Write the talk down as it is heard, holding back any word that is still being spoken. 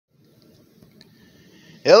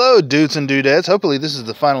Hello dudes and dudettes, hopefully this is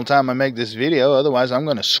the final time I make this video, otherwise I'm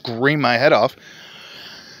going to scream my head off.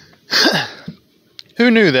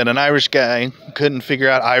 Who knew that an Irish guy couldn't figure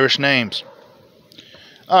out Irish names?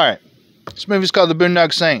 Alright, this movie's called The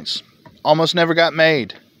Boondock Saints. Almost never got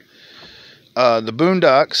made. The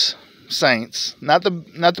Boondocks Saints, not the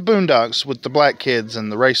Boondocks with the black kids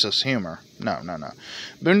and the racist humor. No.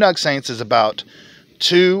 Boondock Saints is about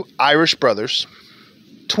two Irish brothers,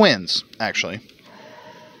 twins actually.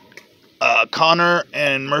 Connor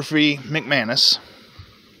and Murphy McManus,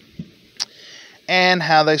 and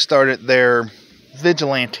how they started their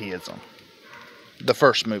vigilantism. The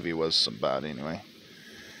first movie was about, anyway.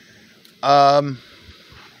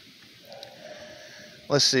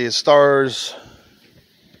 Let's see, it stars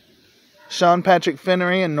Sean Patrick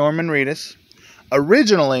Fennery and Norman Reedus.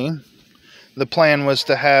 Originally, the plan was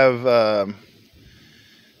to have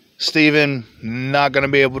Steven, not going to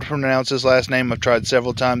be able to pronounce his last name. I've tried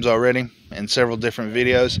several times already in several different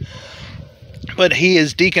videos. But he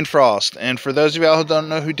is Deacon Frost. And for those of y'all who don't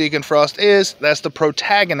know who Deacon Frost is, that's the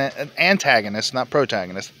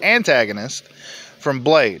antagonist from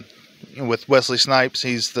Blade. With Wesley Snipes,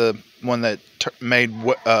 he's the one that made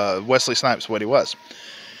Wesley Snipes what he was.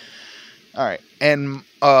 Alright, and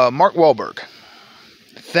Mark Wahlberg.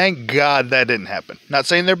 Thank God that didn't happen. Not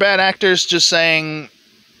saying they're bad actors, just saying,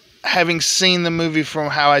 having seen the movie from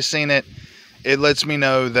how I seen it, it lets me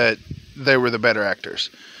know that they were the better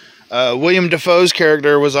actors. William Dafoe's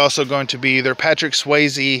character was also going to be either Patrick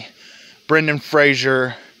Swayze, Brendan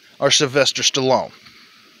Fraser, or Sylvester Stallone.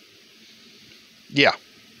 Yeah,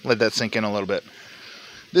 let that sink in a little bit.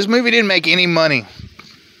 This movie didn't make any money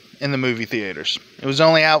in the movie theaters. It was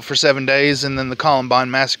only out for 7 days, and then the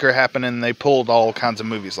Columbine Massacre happened, and they pulled all kinds of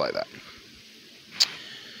movies like that.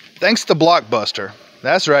 Thanks to Blockbuster.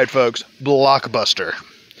 That's right, folks. Blockbuster.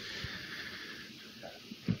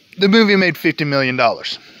 The movie made $50 million.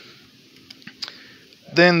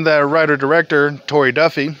 Then the writer-director, Tory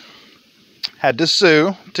Duffy, had to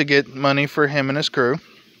sue to get money for him and his crew.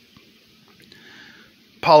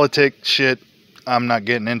 Politics shit. I'm not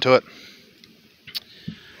getting into it.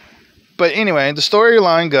 But anyway, the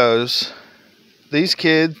storyline goes, these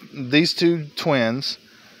two twins,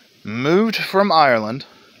 moved from Ireland,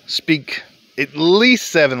 speak at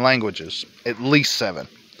least 7 languages. At least 7.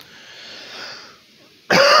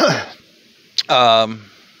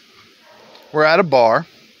 We're at a bar,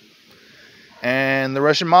 and the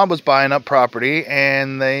Russian mob was buying up property,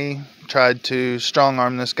 and they tried to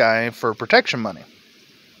strong-arm this guy for protection money.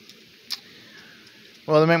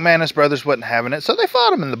 Well, the McManus brothers wasn't having it, so they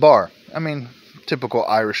fought him in the bar. I mean, typical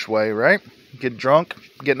Irish way, right? Get drunk,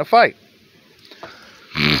 get in a fight.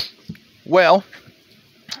 Well,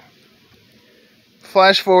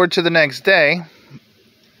 flash forward to the next day,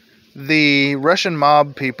 the Russian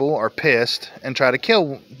mob people are pissed and try to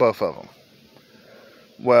kill both of them.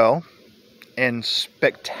 Well, in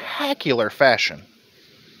spectacular fashion,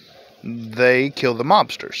 they kill the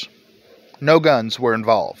mobsters. No guns were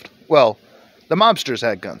involved. Well, the mobsters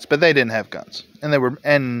had guns, but they didn't have guns,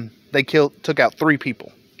 and they took out 3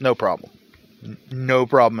 people. No problem. No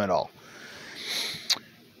problem at all.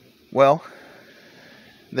 Well,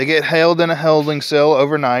 they get held in a holding cell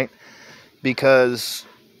overnight because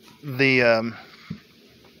the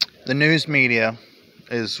news media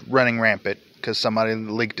is running rampant because somebody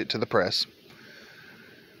leaked it to the press.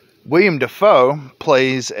 William Dafoe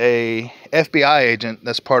plays a FBI agent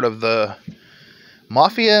that's part of the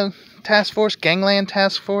Mafia Task Force, Gangland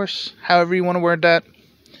Task Force, however you want to word that.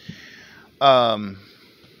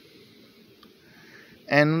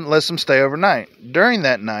 And lets them stay overnight. During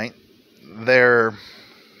that night, their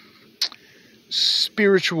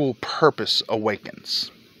spiritual purpose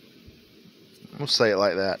awakens. We'll say it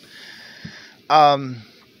like that.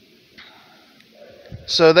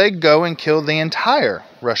 So they go and kill the entire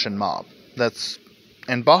Russian mob that's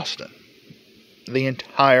in Boston. The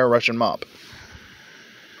entire Russian mob.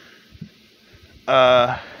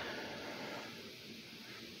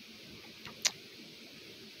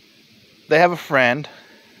 They have a friend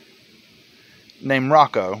named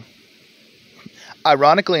Rocco.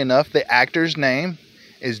 Ironically enough, the actor's name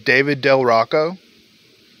is David Del Rocco,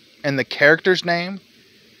 and the character's name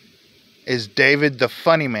is David the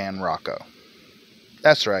Funny Man Rocco.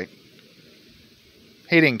 That's right.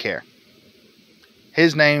 He didn't care.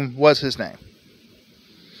 His name was his name.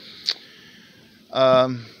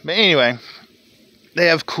 But anyway, they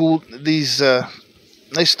have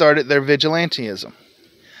they started their vigilantism.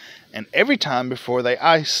 And every time before they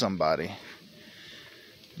ice somebody,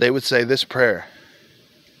 they would say this prayer.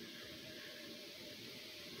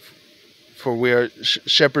 For we are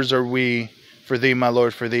shepherds are we For thee, my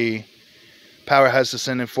lord, for thee, power has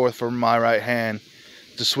descended forth from my right hand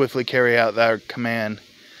to swiftly carry out thy command.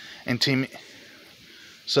 And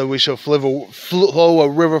so we shall flow a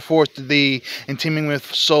river forth to thee, and teeming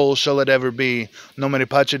with souls shall it ever be. Nomine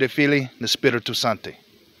Patri de Filii, de Spiritus Sancti.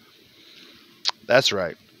 That's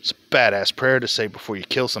right. It's a badass prayer to say before you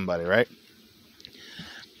kill somebody, right?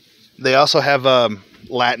 They also have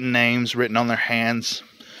Latin names written on their hands.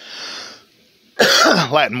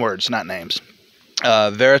 Latin words, not names.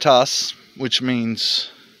 Veritas, which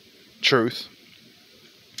means truth.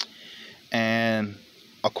 And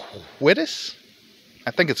Aquitus?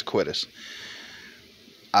 I think it's Aquitus.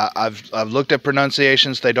 I've looked at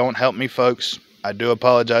pronunciations. They don't help me, folks. I do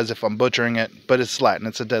apologize if I'm butchering it, but it's Latin.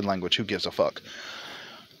 It's a dead language. Who gives a fuck?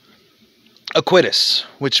 Aquitus,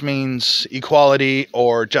 which means equality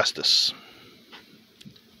or justice.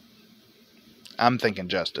 I'm thinking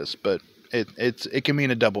justice, but it can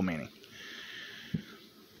mean a double meaning.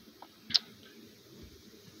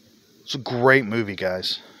 It's a great movie,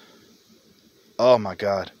 guys. Oh my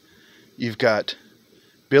God. You've got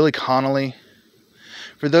Billy Connolly.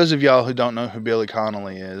 For those of y'all who don't know who Billy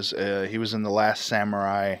Connolly is, he was in The Last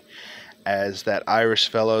Samurai as that Irish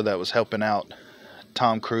fellow that was helping out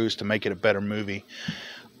Tom Cruise to make it a better movie.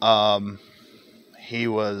 He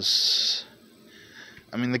was...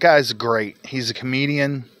 I mean, the guy's great. He's a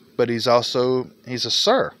comedian, but he's a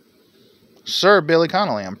sir. Sir Billy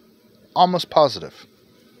Connolly. I'm almost positive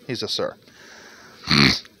he's a sir.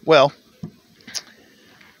 Well,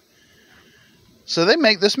 so they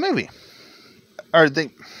make this movie.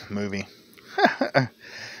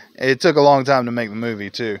 It took a long time to make the movie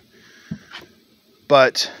too.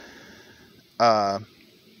 But then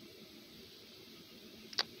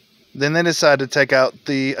they decided to take out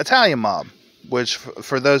the Italian mob, which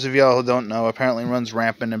for those of y'all who don't know, apparently runs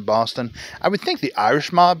rampant in Boston. I would think the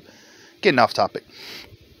Irish mob, getting off topic.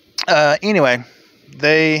 Anyway,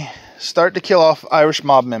 they start to kill off Irish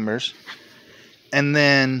mob members, and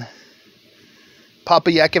then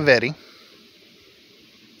Papa Iacovetti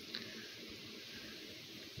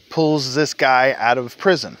pulls this guy out of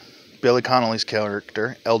prison. Billy Connolly's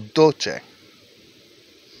character, El Duce,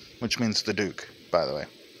 which means the Duke, by the way.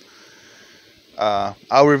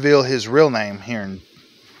 I'll reveal his real name here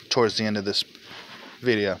towards the end of this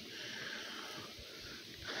video.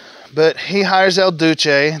 But he hires El Duce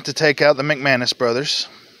to take out the McManus brothers.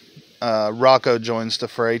 Rocco joins the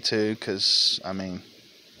fray too, because, I mean,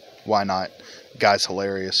 why not? Guy's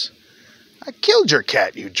hilarious. I killed your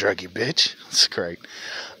cat, you druggy bitch. That's great.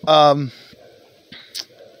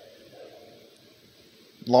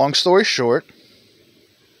 Long story short,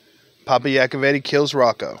 Papa Iacovetti kills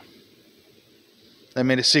Rocco. They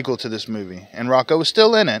made a sequel to this movie, and Rocco was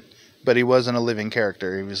still in it, but he wasn't a living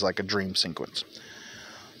character. He was like a dream sequence.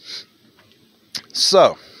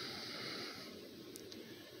 So,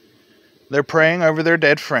 they're praying over their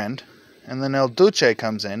dead friend, and then El Duce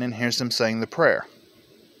comes in and hears them saying the prayer.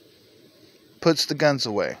 Puts the guns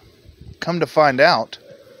away. Come to find out,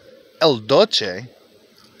 El Duce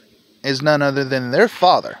is none other than their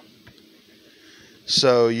father.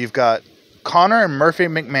 So you've got Connor and Murphy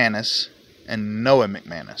McManus and Noah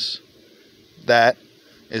McManus. That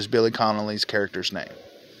is Billy Connolly's character's name.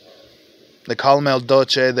 They call him El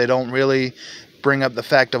Duce. They don't really bring up the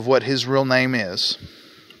fact of what his real name is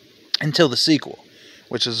until the sequel,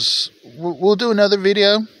 which is, we'll do another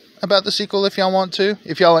video about the sequel if y'all want to,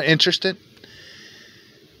 if y'all are interested.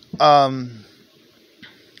 It's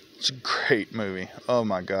a great movie. Oh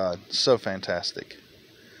my God, so fantastic.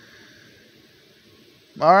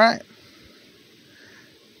 All right.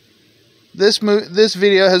 This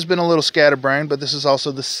video has been a little scatterbrained, but this is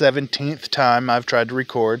also the 17th time I've tried to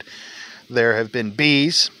record. There have been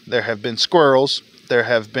bees, there have been squirrels, there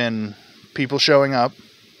have been people showing up,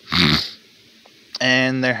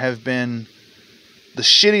 and there have been the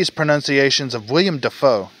shittiest pronunciations of William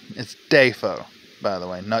Dafoe. It's Dafoe, by the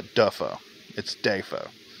way, not Duffo. It's Dafoe.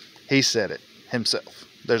 He said it himself.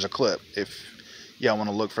 There's a clip if y'all want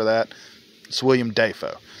to look for that. It's William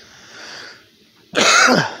Dafoe.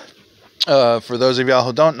 For those of y'all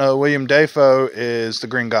who don't know, William Dafoe is the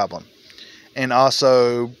Green Goblin, and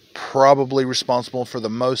also probably responsible for the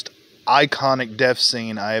most iconic death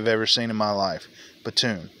scene I have ever seen in my life.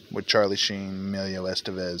 Platoon, with Charlie Sheen, Emilio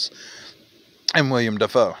Estevez, and William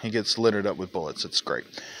Dafoe. He gets littered up with bullets. It's great.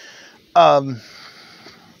 That's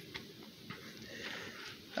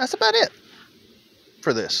about it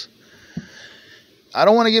for this. I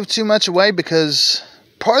don't want to give too much away, because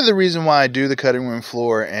part of the reason why I do the cutting room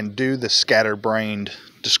floor and do the scatterbrained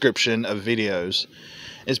description of videos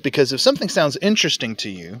is because if something sounds interesting to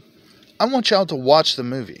you, I want y'all to watch the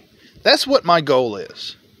movie. That's what my goal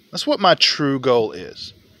is. That's what my true goal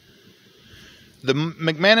is. The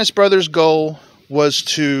McManus brothers' goal was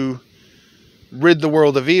to rid the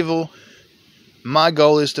world of evil. My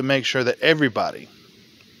goal is to make sure that everybody,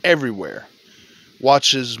 everywhere,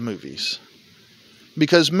 watches movies.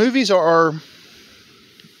 Because movies are our...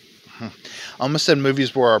 I almost said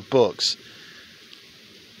movies were our books.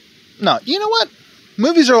 No, you know what?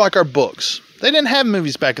 Movies are like our books. They didn't have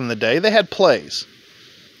movies back in the day. They had plays.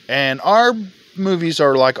 And our movies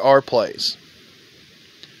are like our plays.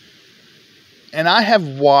 And I have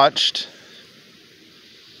watched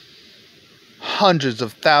hundreds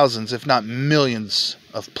of thousands, if not millions,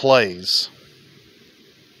 of plays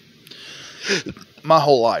my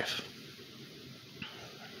whole life.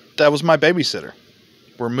 That was my babysitter.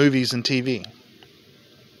 Were movies and TV.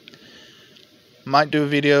 Might do a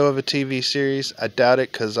video of a TV series. I doubt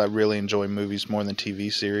it, because I really enjoy movies more than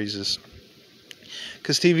TV series.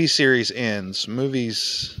 Because TV series ends.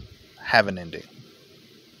 Movies have an ending.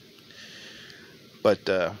 But,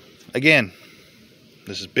 again,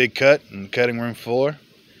 this is Big Cut in the cutting room floor.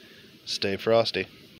 Stay frosty.